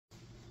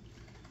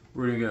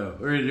We're gonna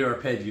do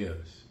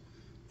arpeggios.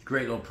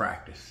 Great little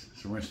practice.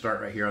 So we're gonna start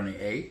right here on the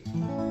A.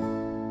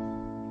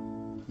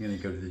 I'm gonna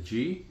go to the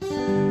G.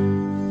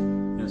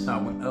 Notice how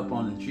I went up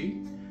on the G.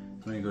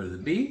 I'm gonna go to the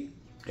B,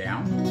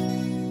 down.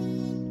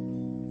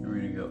 And we're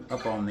gonna go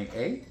up on the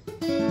A,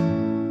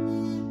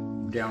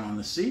 down on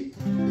the C,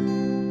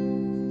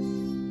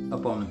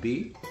 up on the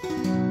B,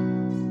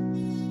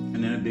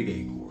 and then a big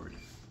A chord.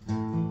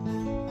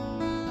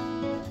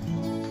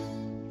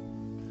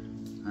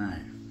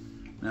 Alright.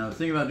 Now the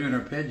thing about doing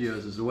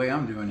arpeggios is the way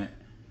I'm doing it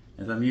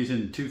is I'm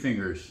using 2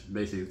 fingers,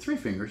 basically 3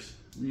 fingers.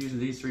 I'm using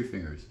these 3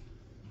 fingers.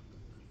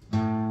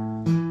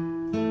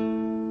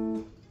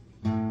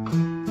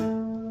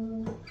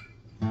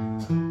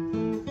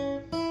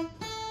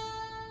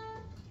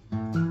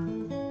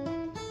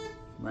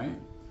 Right?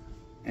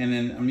 And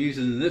then I'm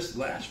using this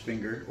last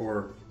finger,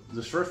 or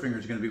this first finger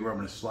is going to be where I'm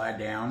going to slide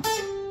down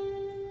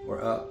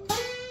or up.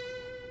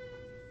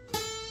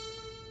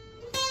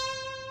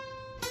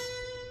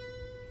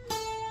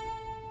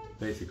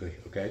 Basically,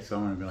 okay? So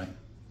I'm going to be like,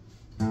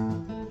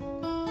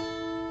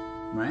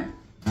 right?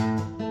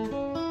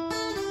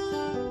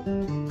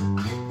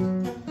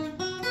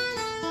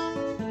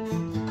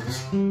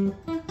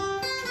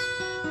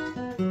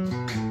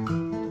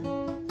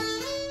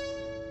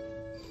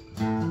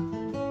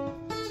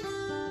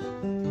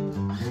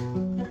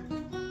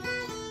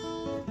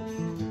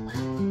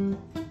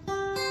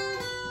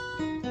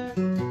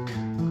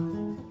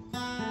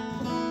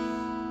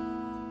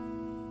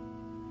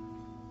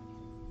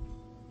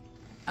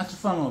 That's a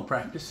fun little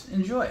practice.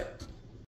 Enjoy it.